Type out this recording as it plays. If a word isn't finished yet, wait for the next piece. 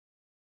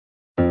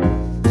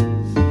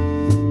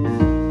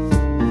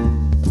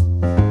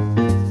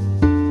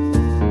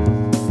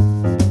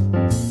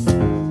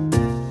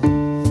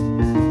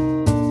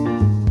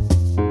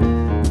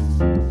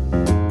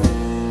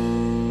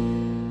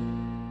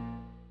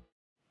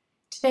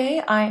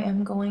Today I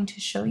am going to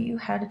show you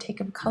how to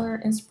take a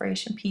color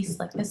inspiration piece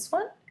like this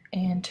one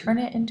and turn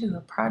it into a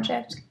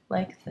project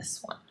like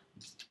this one.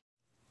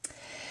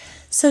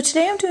 So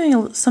today I'm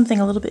doing something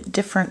a little bit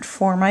different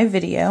for my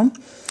video,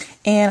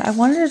 and I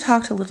wanted to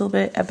talk a little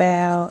bit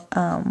about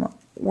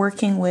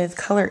working with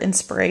color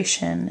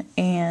inspiration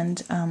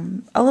and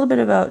a little bit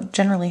about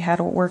generally how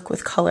to work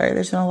with color.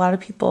 There's been a lot of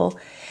people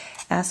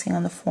asking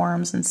on the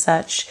forums and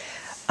such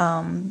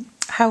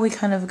how we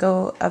kind of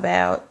go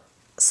about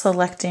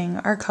selecting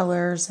our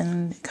colors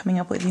and coming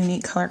up with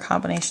unique color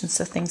combinations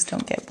so things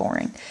don't get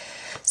boring.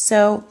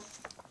 So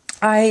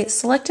I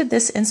selected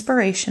this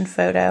inspiration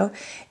photo,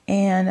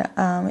 and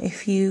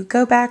if you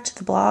go back to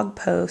the blog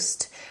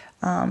post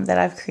that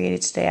I've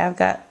created today, I've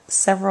got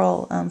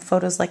several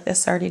photos like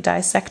this already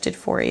dissected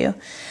for you.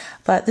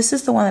 But this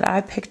is the one that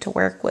I picked to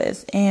work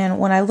with, and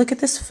when I look at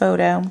this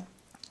photo,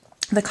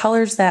 the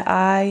colors that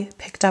I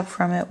picked up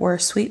from it were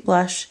Sweet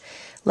Blush,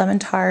 Lemon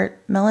Tart,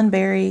 Melon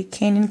Berry,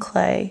 Canyon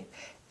Clay,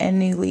 and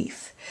New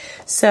Leaf.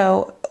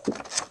 So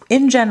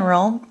in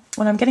general,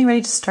 when I'm getting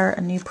ready to start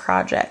a new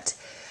project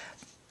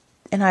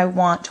and I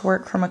want to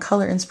work from a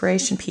color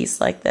inspiration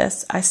piece like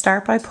this, I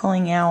start by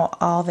pulling out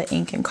all the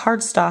ink and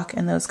cardstock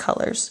in those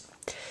colors.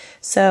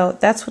 So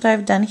that's what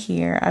I've done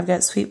here. I've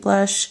got Sweet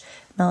Blush,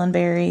 Melon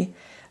Berry,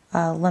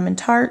 Lemon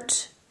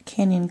Tart,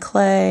 Canyon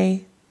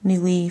Clay, New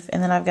Leaf,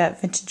 and then I've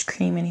got Vintage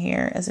Cream in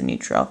here as a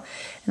neutral.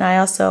 And I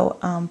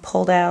also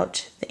pulled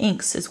out the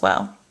inks as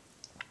well.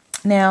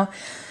 Now,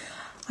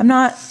 I'm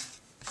not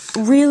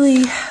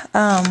really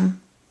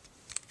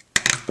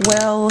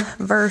well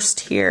versed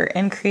here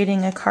in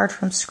creating a card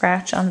from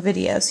scratch on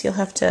video, so you'll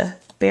have to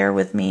bear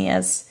with me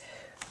as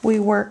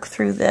we work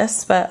through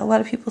this, but a lot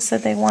of people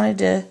said they wanted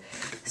to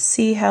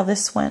see how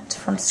this went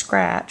from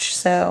scratch,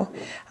 so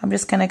I'm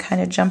just going to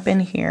kind of jump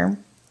in here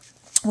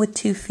with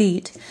 2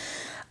 feet.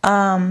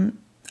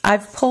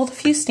 I've pulled a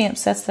few stamp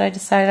sets that I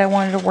decided I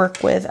wanted to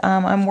work with.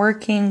 I'm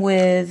working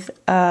with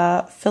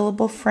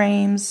Fillable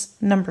Frames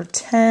number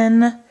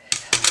 10.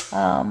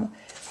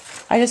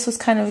 I just was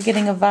kind of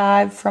getting a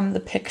vibe from the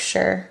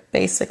picture,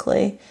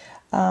 basically.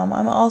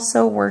 I'm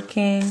also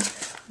working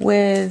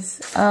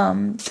with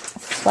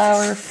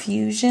Flower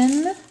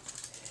Fusion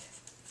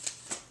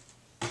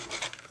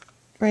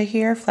right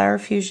here, Flower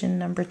Fusion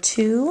number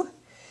 2.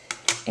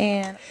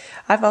 And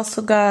I've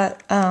also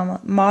got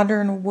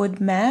Modern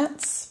Wood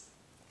Mats.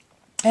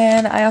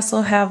 And I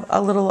also have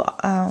a little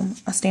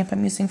a stamp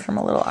I'm using from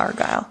a little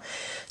Argyle.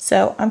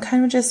 So I'm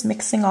kind of just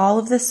mixing all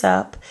of this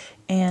up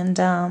and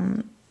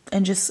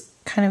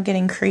just kind of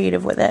getting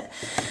creative with it.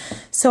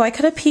 So I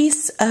cut a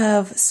piece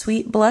of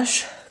Sweet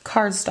Blush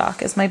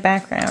cardstock as my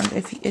background.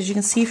 As you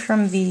can see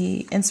from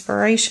the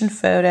inspiration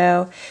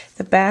photo,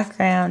 the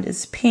background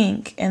is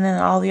pink and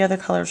then all the other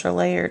colors are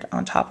layered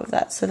on top of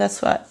that. So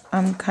that's what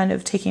I'm kind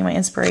of taking my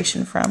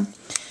inspiration from.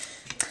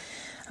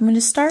 I'm going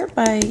to start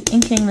by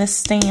inking this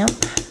stamp,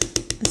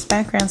 this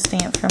background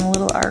stamp from a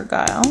little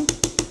Argyle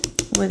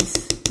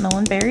with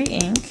Melon Berry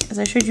ink. As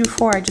I showed you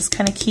before, I just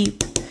kind of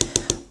keep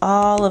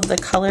all of the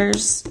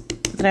colors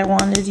that I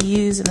wanted to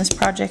use in this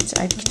project.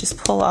 I just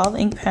pull all the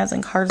ink pads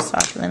and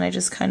cardstock, and then I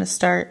just kind of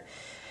start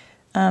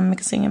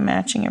mixing and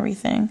matching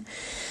everything.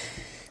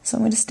 So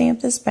I'm going to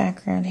stamp this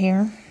background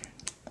here,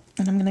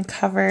 and I'm going to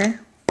cover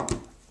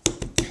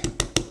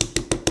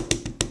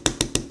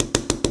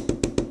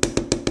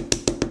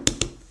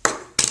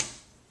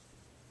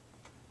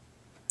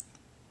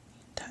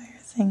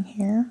thing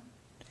here.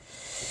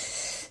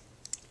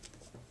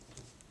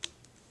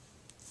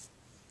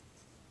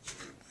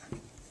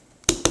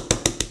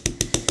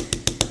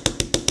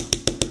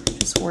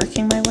 Just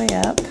working my way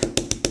up to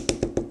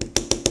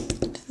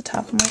the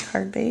top of my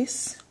card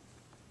base.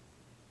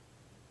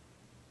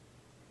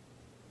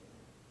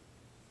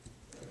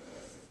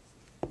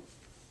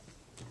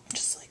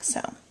 Just like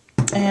so.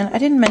 And I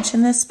didn't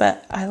mention this,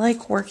 but I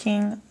like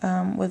working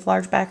with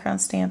large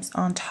background stamps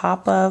on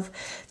top of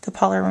the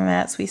polymer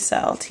mats we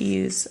sell to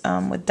use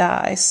with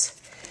dies.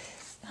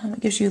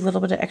 It gives you a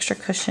little bit of extra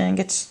cushion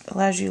and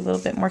allows you a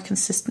little bit more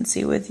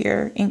consistency with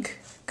your ink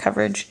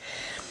coverage.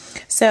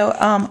 So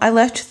I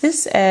left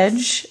this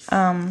edge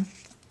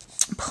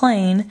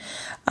plain.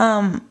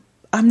 I'm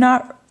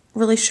not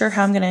really sure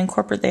how I'm going to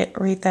incorporate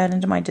that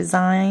into my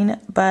design,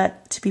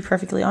 but to be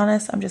perfectly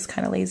honest, I'm just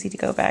kind of lazy to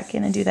go back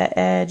in and do that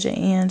edge,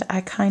 and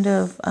I kind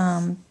of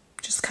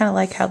just kind of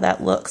like how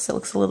that looks. It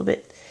looks a little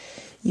bit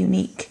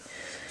unique.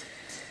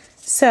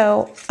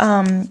 So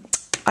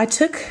I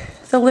took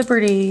the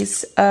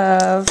liberties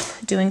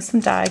of doing some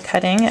die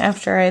cutting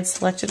after I had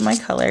selected my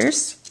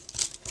colors,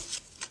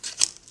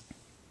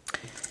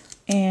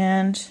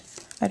 and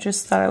I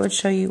just thought I would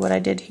show you what I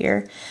did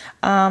here.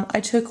 I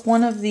took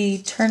one of the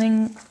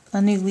Turning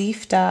a New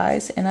Leaf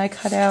dies, and I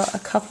cut out a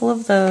couple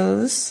of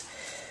those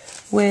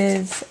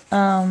with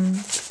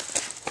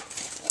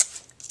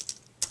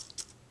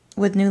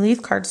New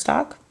Leaf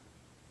cardstock,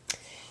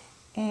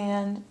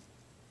 and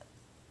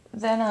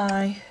then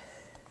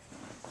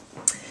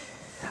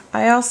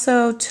I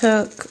also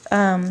took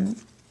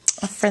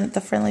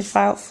the friendly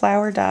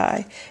flower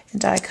die,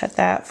 and die cut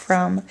that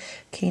from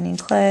Canyon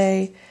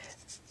Clay,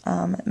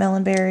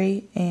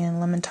 Melonberry, and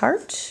Lemon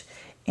Tart.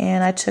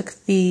 And I took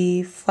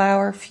the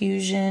Flower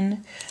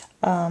Fusion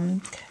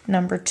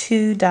number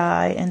 2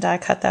 die and die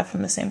cut that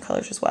from the same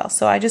colors as well.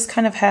 So I just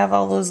kind of have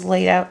all those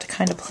laid out to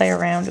kind of play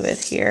around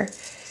with here.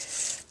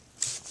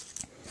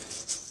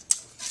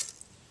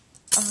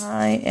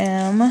 I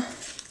am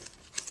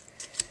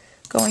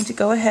going to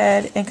go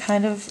ahead and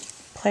kind of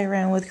play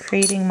around with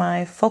creating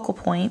my focal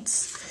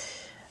points.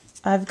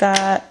 I've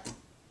got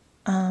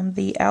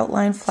the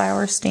outline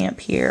flower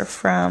stamp here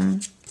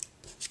from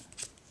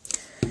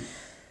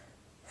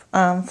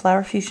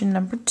Flower Fusion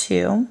number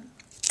 2,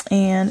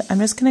 and I'm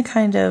just going to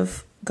kind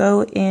of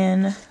go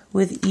in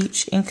with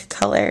each ink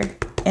color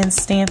and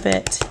stamp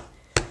it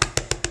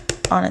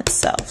on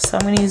itself. So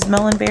I'm going to use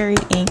Melonberry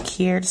ink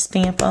here to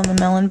stamp on the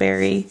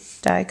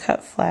Melonberry die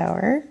cut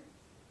flower.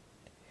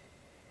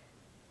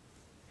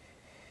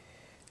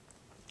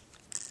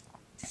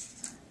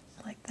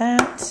 Like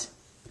that.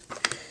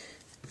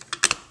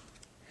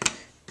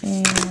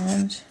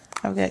 And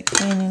I've got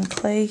Canyon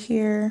Clay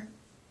here.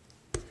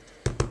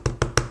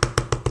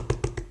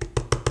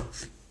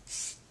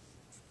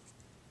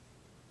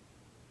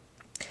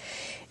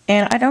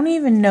 And I don't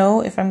even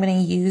know if I'm going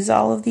to use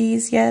all of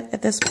these yet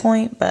at this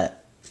point,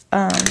 but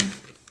I'm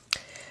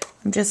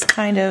just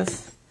kind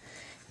of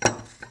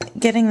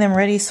getting them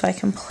ready so I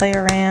can play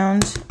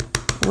around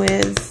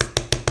with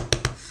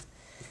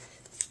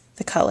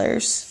the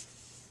colors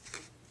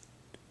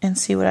and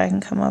see what I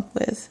can come up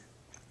with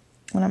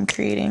when I'm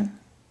creating.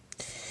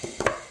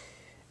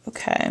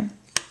 Okay,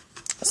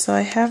 so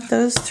I have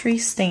those 3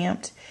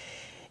 stamped,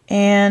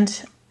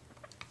 and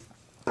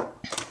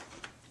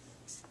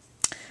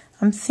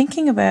I'm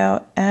thinking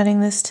about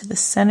adding this to the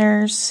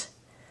centers,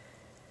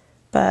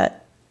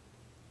 but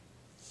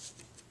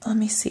let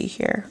me see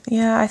here.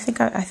 Yeah, I think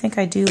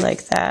I do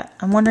like that.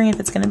 I'm wondering if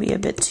it's going to be a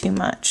bit too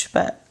much,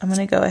 but I'm going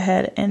to go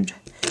ahead and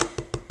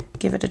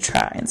give it a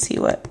try and see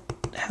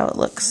how it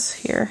looks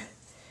here.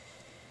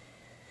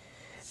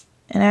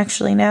 And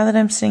actually, now that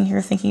I'm sitting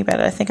here thinking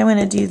about it, I think I'm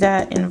going to do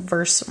that in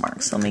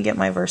Versamark. So let me get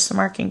my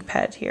Versamark ink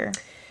pad here.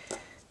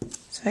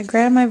 So I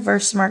grabbed my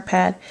Versamark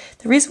pad.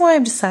 The reason why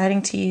I'm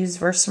deciding to use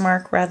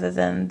Versamark rather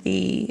than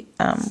the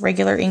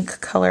regular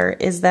ink color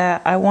is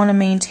that I want to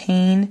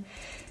maintain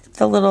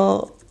the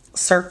little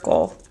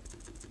circle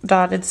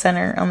dotted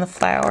center on the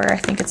flower. I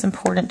think it's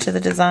important to the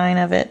design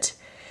of it,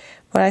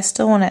 but I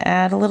still want to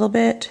add a little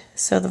bit.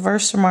 So the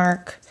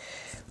Versamark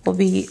will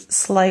be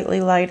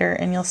slightly lighter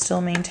and you'll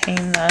still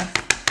maintain the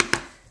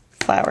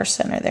flower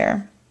center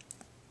there.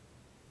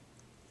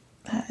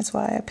 That is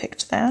why I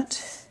picked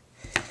that.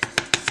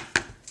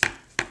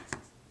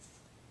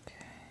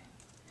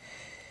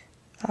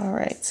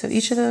 Alright, so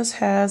each of those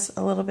has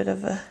a little bit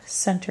of a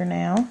center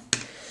now.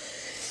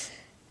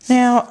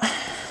 Now,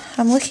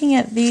 I'm looking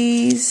at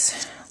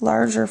these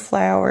larger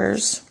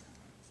flowers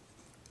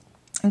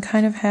and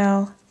kind of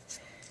how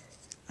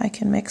I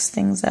can mix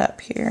things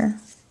up here.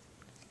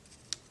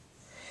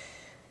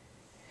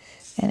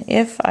 And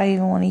if I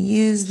even want to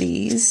use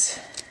these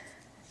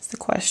is the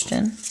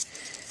question.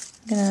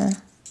 I'm going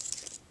to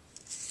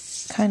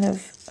kind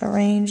of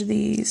arrange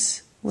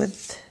these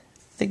with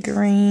the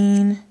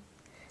green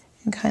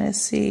and kind of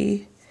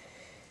see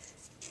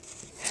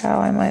how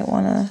I might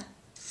want to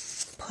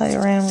play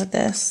around with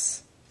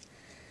this.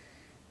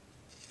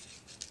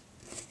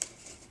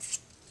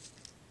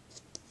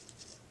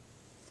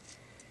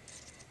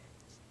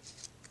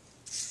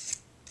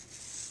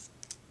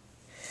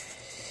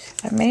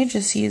 I may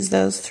just use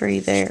those 3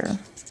 there,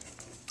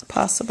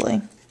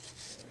 possibly.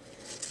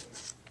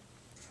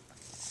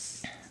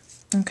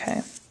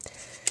 Okay,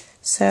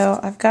 so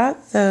I've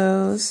got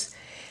those.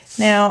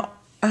 Now,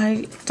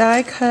 I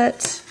die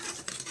cut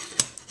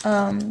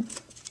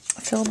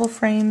fillable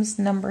frames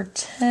number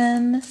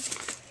 10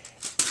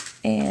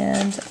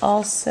 and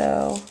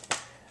also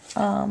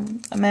a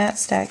matte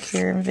stack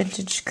here in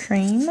Vintage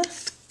Cream.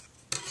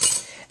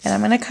 And I'm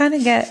going to kind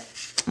of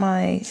get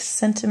my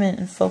sentiment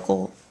and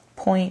focal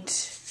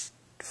point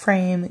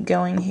frame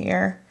going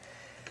here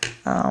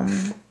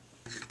to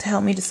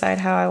help me decide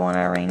how I want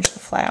to arrange the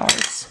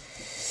flowers.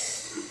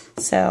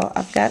 So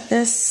I've got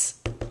this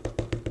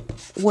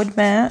wood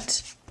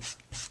mat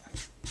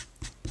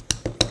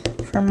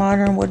from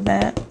Modern Wood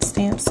Mat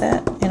stamp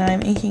set, and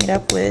I'm inking it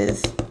up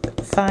with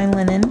Fine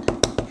Linen.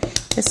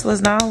 This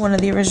was not one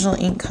of the original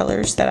ink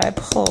colors that I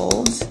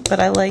pulled, but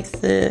I like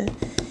the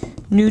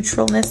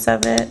neutralness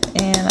of it,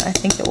 and I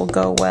think it will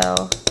go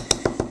well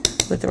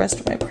with the rest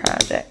of my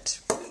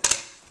project.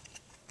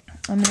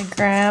 I'm going to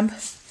grab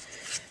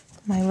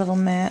my little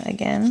mat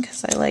again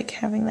because I like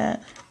having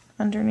that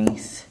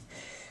underneath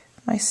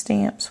my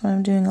stamps when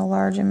I'm doing a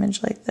large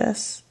image like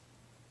this.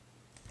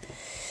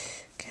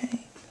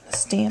 Okay,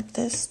 stamp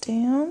this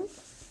down.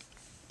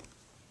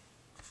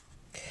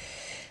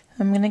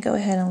 I'm going to go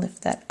ahead and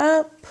lift that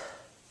up.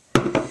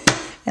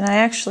 And I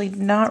actually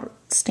did not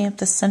stamp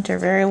the center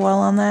very well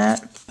on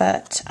that,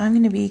 but I'm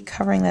going to be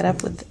covering that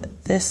up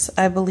with this,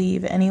 I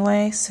believe,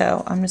 anyway,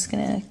 so I'm just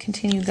going to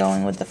continue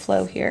going with the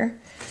flow here.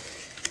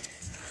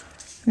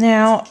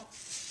 Now,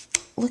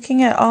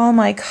 looking at all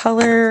my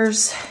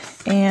colors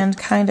and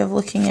kind of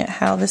looking at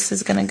how this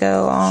is going to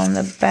go on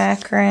the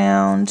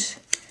background,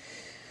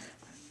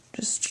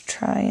 just to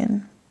try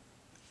and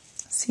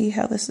see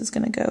how this is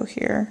going to go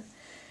here.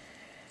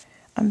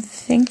 I'm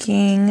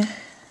thinking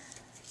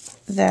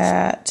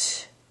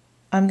that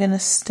I'm going to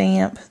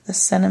stamp the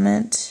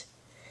sentiment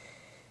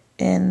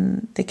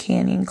in the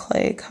Canyon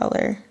Clay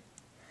color.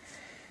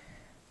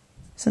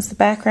 Since the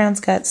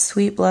background's got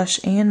Sweet Blush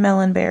and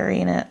Melonberry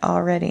in it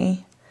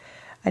already,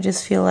 I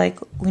just feel like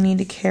we need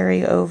to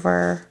carry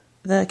over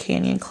the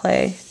Canyon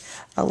Clay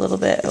a little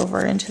bit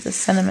over into the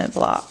sentiment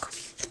block.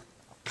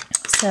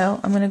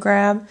 So I'm going to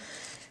grab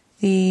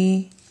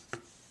the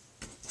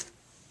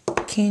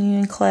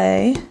Canyon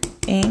Clay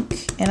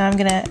ink, and I'm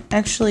going to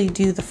actually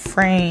do the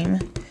frame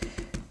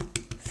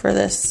for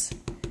this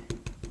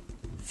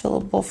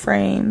fillable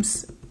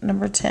frames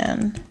number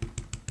 10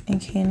 in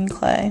Canyon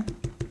Clay.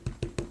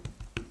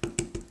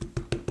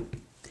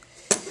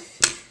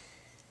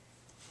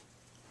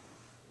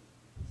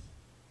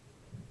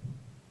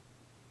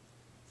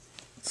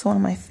 It's one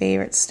of my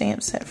favorite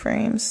stamp set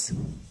frames.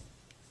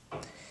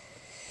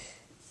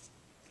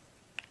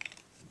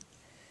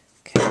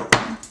 Okay,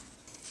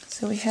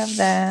 so we have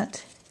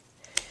that.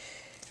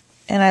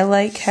 And I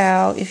like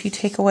how if you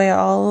take away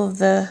all of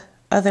the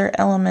other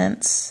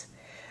elements,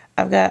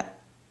 I've got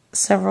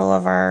several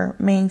of our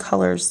main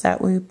colors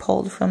that we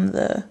pulled from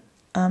the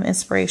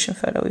inspiration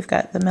photo. We've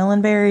got the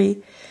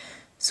Melonberry,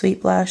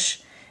 Sweet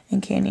Blush,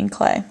 and Canyon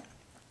Clay.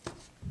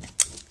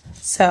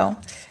 So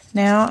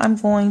now I'm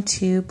going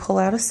to pull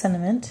out a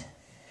sentiment.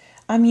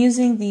 I'm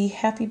using the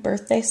Happy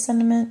Birthday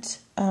sentiment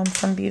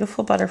from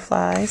Beautiful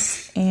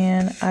Butterflies,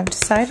 and I've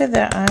decided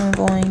that I'm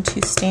going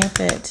to stamp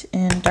it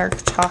in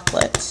dark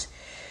chocolate.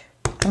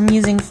 I'm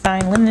using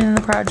fine linen in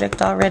the project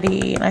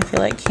already, and I feel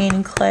like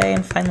Canyon Clay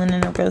and fine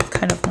linen are both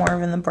kind of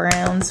more in the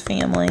browns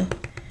family,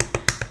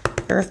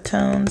 earth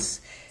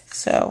tones.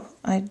 So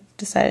I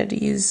decided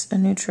to use a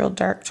neutral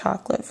dark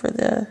chocolate for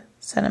the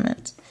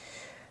sentiment.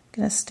 I'm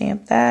going to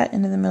stamp that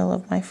into the middle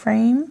of my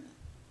frame.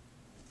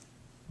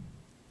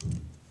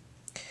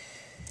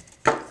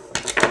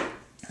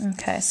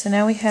 Okay, so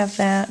now we have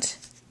that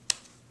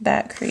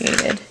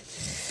created.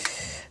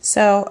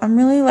 So I'm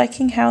really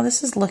liking how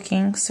this is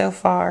looking so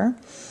far.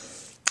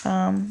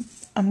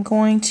 I'm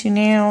going to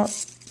now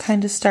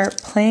kind of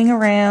start playing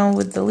around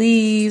with the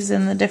leaves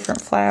and the different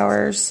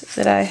flowers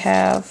that I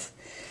have.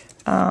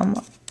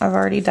 I've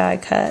already die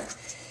cut,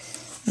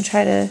 and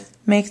try to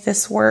make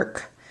this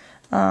work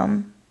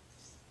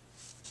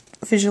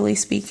visually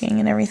speaking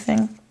and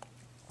everything.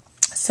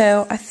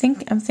 So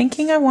I'm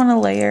thinking I want to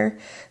layer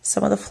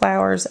some of the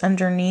flowers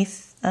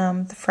underneath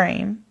the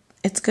frame.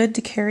 It's good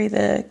to carry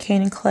the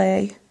Canyon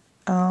Clay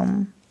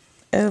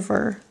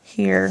over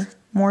here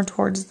more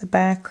towards the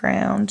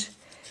background,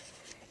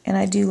 and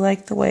I do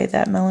like the way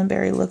that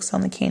Melonberry looks on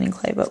the Canyon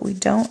Clay, but we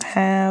don't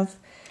have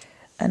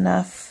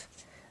enough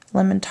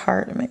lemon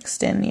tart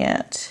mixed in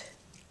yet,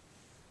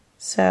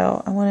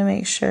 so I want to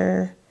make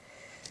sure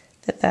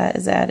that that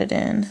is added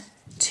in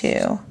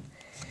too.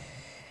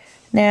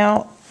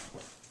 Now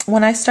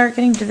when I start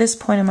getting to this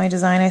point in my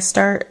design, I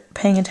start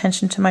paying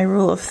attention to my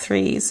rule of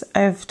threes.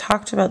 I've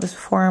talked about this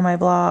before on my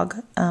blog,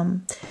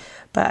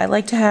 but I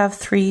like to have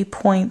 3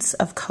 points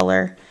of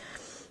color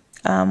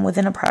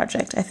within a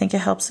project. I think it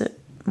helps it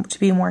to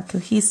be more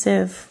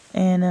cohesive,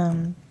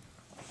 and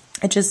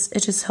it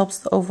just helps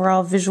the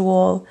overall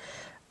visual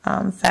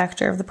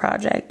factor of the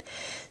project.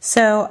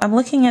 So I'm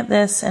looking at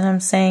this and I'm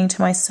saying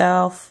to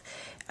myself,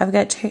 I've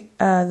got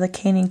the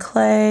Canyon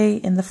Clay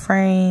in the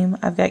frame,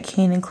 I've got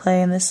Canyon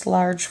Clay in this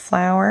large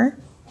flower,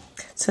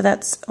 so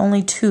that's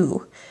only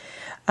 2.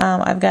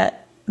 I've got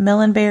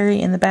Melonberry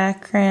in the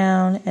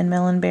background and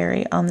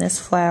Melonberry on this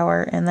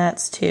flower, and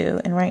that's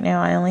 2. And right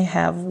now I only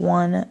have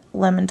 1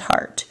 lemon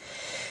tart.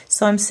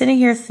 So I'm sitting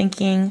here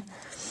thinking,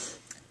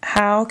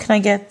 how can I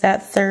get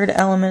that third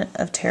element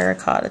of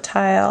terracotta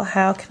tile?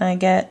 How can I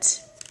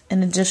get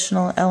an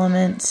additional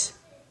element,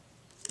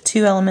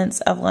 2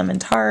 elements of lemon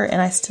tart,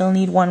 and I still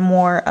need 1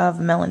 more of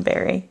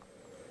Melonberry?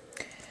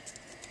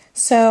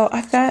 So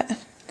I've got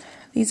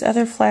these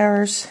other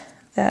flowers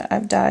that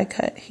I've die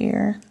cut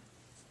here,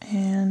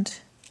 and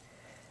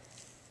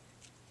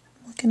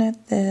looking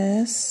at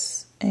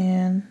this,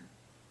 and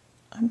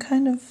I'm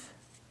kind of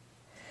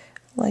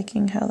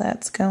liking how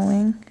that's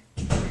going.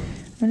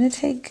 I'm going to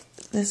take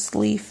this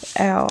leaf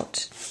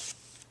out,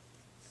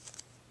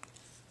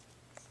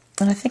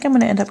 and I think I'm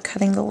going to end up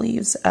cutting the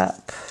leaves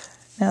up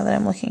now that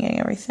I'm looking at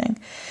everything.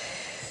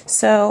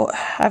 So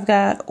I've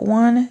got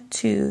 1,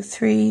 2,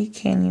 3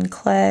 Canyon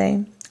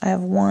Clay. I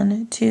have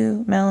 1,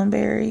 2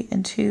 Melonberry,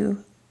 and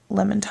 2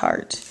 lemon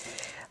tart.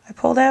 I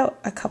pulled out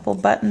a couple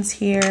buttons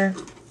here,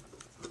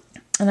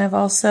 and I've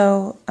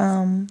also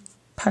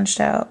punched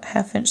out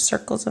 1/2-inch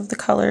circles of the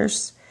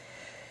colors,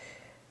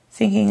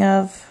 thinking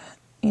of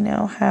you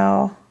know,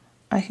 how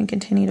I can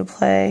continue to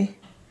play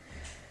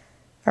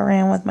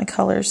around with my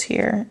colors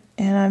here.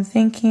 And I'm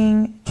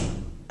thinking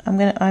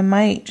I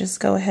might just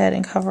go ahead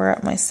and cover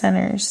up my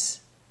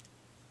centers.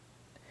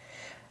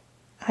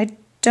 I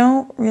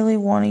don't really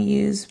want to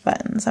use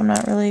buttons. I'm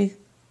not really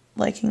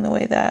liking the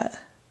way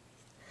that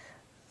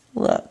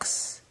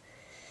looks.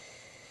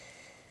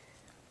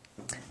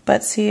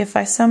 But see, if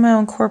I somehow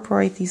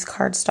incorporate these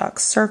cardstock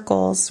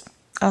circles,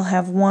 I'll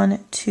have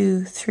 1,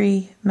 2,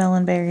 3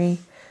 melonberry,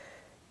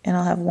 and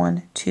I'll have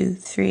 1, 2,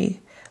 3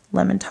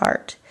 lemon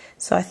tart.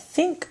 So I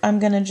think I'm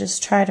going to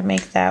just try to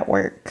make that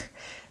work.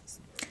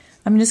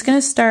 I'm just going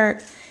to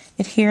start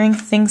adhering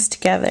things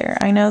together.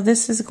 I know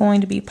this is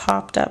going to be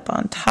popped up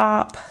on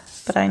top,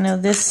 but I know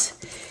this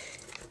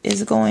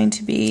is going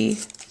to be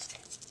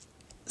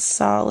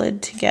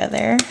solid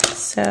together.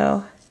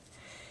 So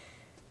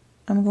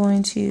I'm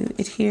going to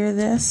adhere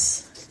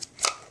this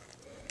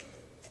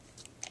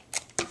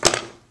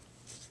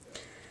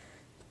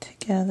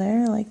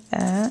together like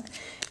that.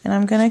 And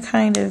I'm going to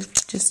kind of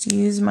just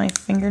use my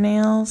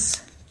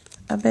fingernails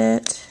a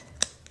bit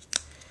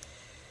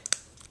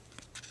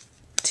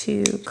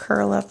to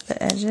curl up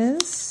the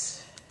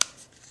edges.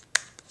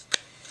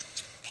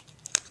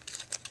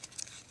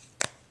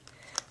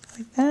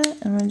 Like that.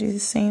 I'm going to do the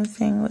same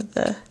thing with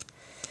the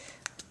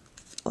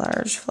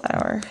large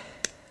flower.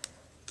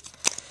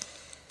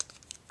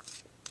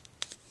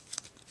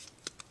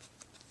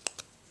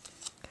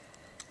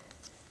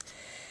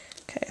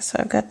 Okay, so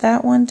I've got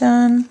that one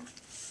done.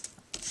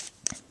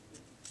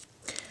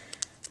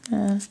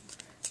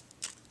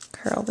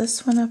 Curl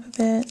this one up a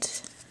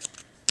bit.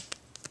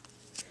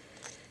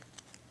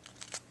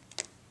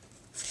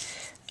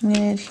 I'm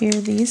going to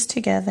adhere these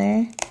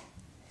together.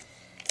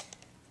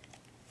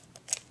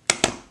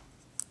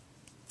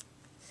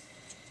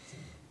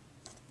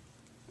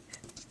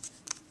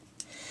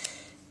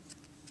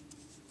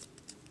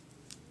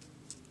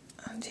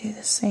 I'll do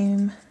the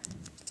same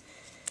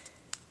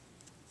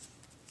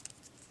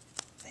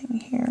thing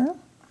here.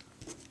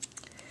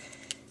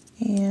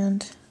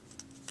 And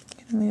I'm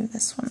going to move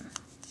this one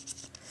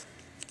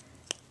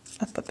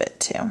up a bit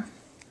too.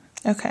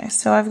 Okay,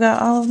 so I've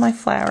got all of my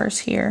flowers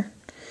here.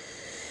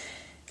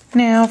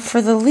 Now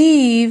for the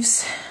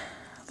leaves,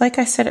 like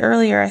I said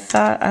earlier, I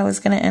thought I was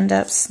going to end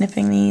up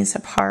snipping these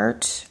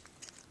apart.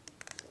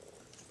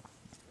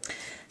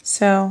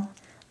 So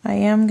I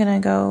am going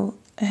to go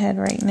ahead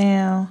right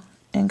now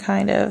and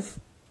kind of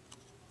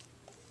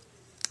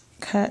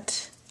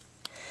cut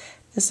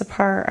this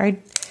apart. I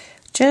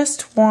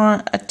just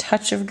want a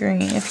touch of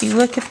green. If you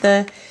look at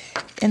the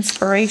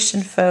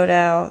inspiration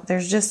photo,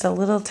 there's just a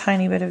little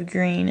tiny bit of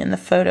green in the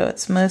photo.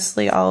 It's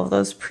mostly all of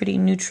those pretty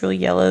neutral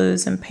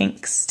yellows and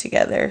pinks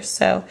together.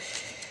 So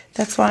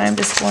that's why I'm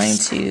just going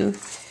to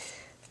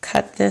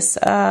cut this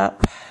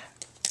up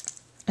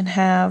and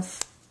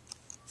have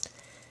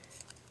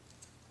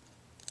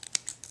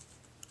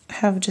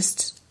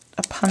just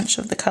a punch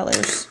of the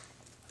colors.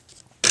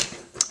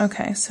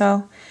 Okay,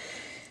 so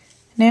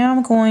now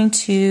I'm going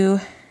to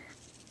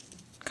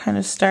kind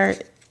of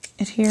start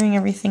adhering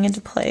everything into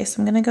place.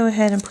 I'm going to go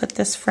ahead and put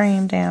this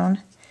frame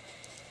down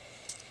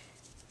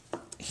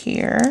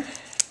here,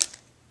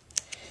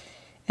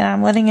 and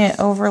I'm letting it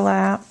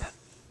overlap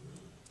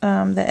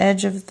the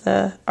edge of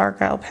the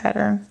argyle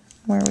pattern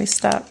where we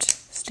stopped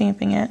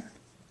stamping it.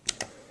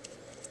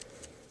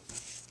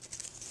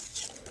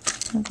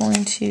 I'm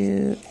going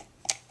to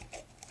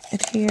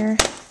adhere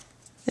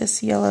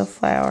this yellow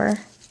flower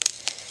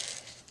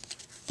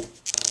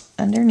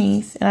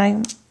underneath, and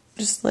I'm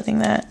just letting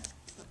that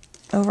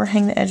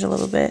overhang the edge a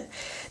little bit.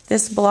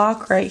 This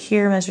block right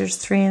here measures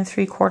 3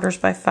 3/4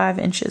 by 5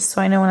 inches,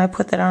 so I know when I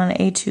put that on an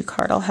A2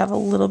 card, I'll have a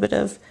little bit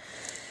of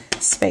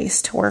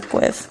space to work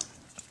with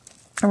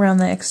around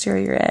the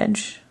exterior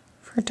edge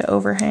for it to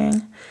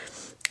overhang.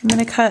 I'm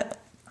going to cut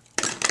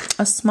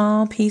a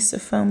small piece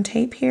of foam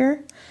tape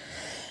here,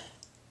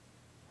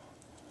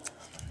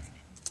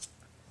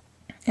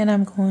 and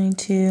I'm going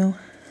to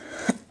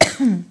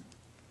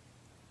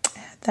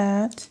add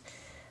that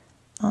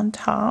on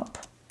top.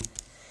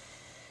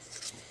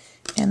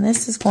 And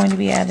this is going to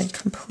be added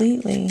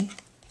completely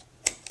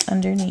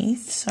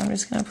underneath, so I'm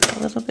just going to put a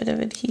little bit of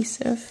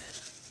adhesive.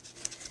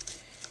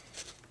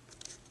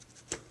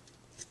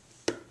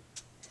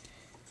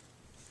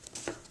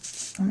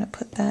 I'm going to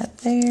put that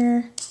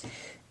there,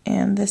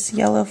 and this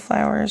yellow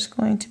flower is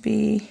going to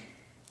be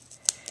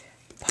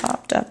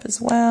popped up as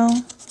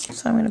well,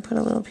 so I'm going to put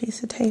a little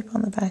piece of tape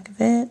on the back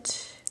of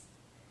it.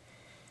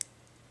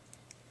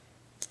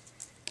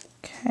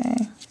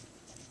 Okay.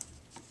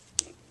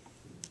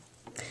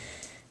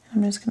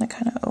 I'm just going to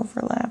kind of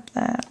overlap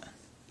that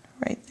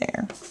right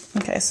there.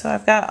 Okay, so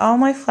I've got all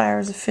my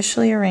flowers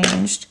officially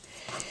arranged,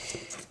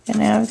 and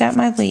now I've got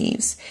my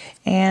leaves,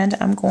 and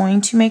I'm going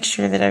to make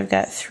sure that I've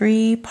got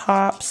 3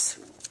 pops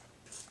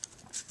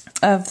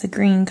of the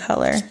green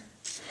color.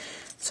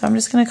 So I'm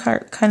just going to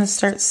kind of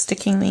start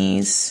sticking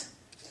these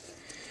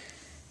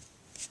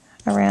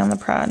around the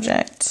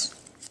project.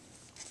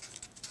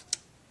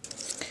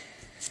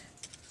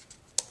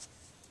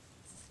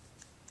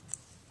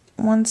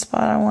 one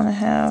spot I want to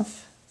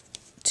have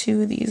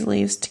two of these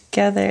leaves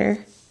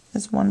together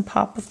as one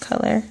pop of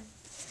color.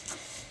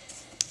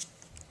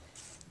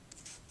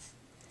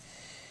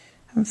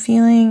 I'm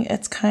feeling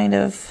it's kind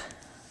of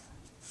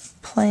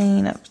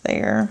plain up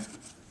there,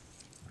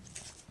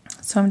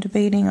 so I'm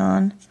debating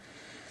on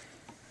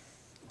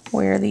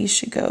where these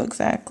should go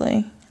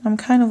exactly. I'm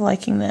kind of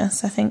liking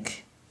this. I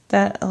think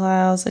that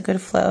allows a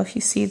good flow. If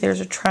you see, there's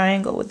a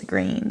triangle with the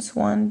greens.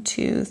 1,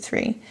 2,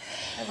 3.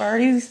 I've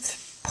already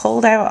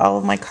pulled out all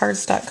of my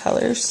cardstock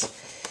colors,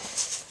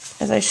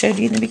 as I showed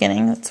you in the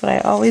beginning. That's what I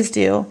always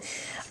do.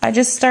 I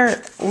just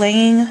start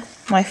laying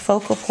my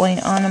focal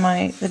point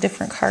onto the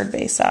different card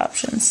base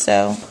options.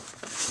 So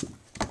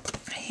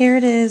here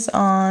it is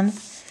on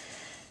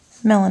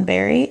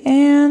Melonberry,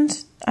 and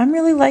I'm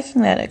really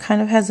liking that. It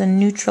kind of has a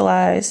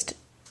neutralized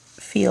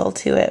feel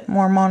to it,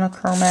 more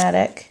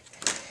monochromatic.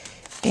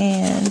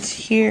 And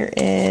here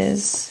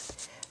is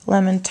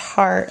Lemon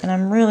Tart, and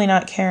I'm really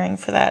not caring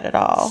for that at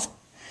all.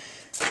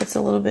 It's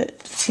a little bit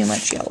too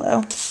much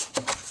yellow.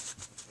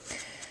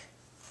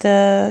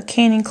 The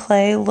Canyon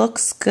Clay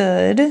looks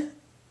good,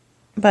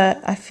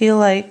 but I feel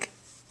like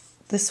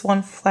this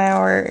one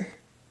flower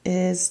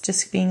is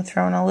just being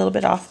thrown a little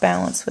bit off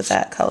balance with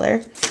that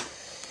color.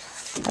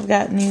 I've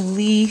got New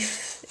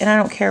Leaf, and I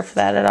don't care for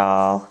that at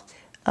all.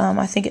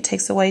 I think it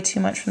takes away too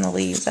much from the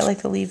leaves. I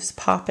like the leaves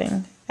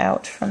popping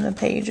out from the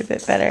page a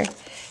bit better.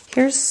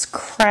 Here's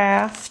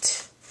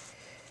Craft,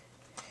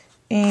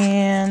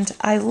 and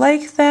I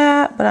like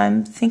that, but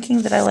I'm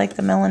thinking that I like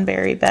the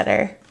Melonberry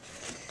better.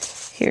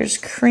 Here's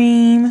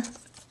Cream.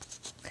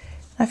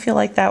 I feel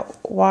like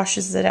that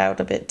washes it out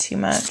a bit too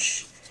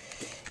much.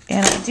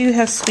 And I do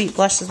have Sweet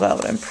Blush as well,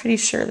 but I'm pretty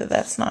sure that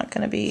that's not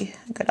going to be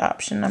a good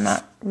option. I'm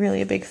not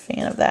really a big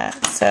fan of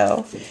that.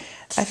 So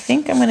I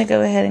think I'm going to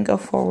go ahead and go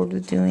forward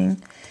with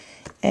doing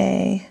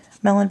a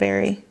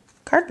Melonberry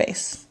card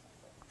base.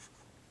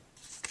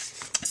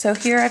 So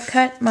here I've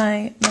cut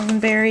my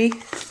Melonberry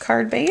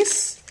card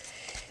base,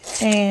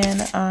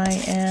 and I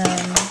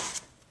am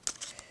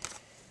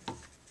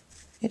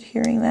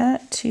adhering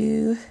that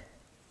to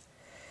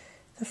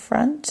the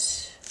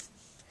front,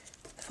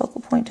 the focal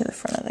point to the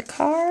front of the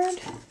card,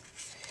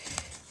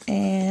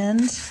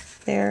 and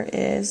there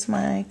is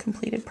my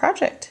completed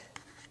project.